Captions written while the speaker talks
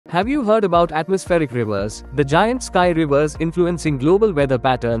Have you heard about atmospheric rivers, the giant sky rivers influencing global weather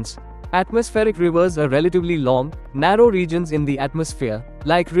patterns? Atmospheric rivers are relatively long, narrow regions in the atmosphere,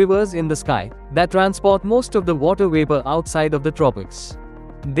 like rivers in the sky, that transport most of the water vapor outside of the tropics.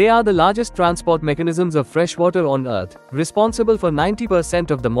 They are the largest transport mechanisms of fresh water on Earth, responsible for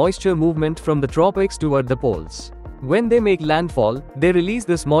 90% of the moisture movement from the tropics toward the poles. When they make landfall, they release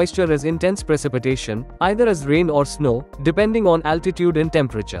this moisture as intense precipitation, either as rain or snow, depending on altitude and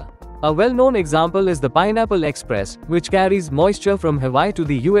temperature. A well-known example is the Pineapple Express, which carries moisture from Hawaii to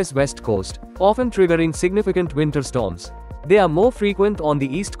the US West Coast, often triggering significant winter storms. They are more frequent on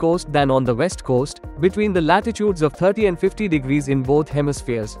the East Coast than on the West Coast, between the latitudes of 30 and 50 degrees in both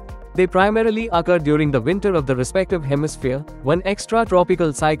hemispheres. They primarily occur during the winter of the respective hemisphere, when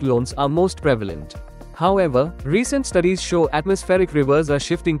extratropical cyclones are most prevalent. However, recent studies show atmospheric rivers are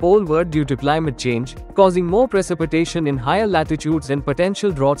shifting poleward due to climate change, causing more precipitation in higher latitudes and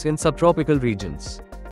potential droughts in subtropical regions.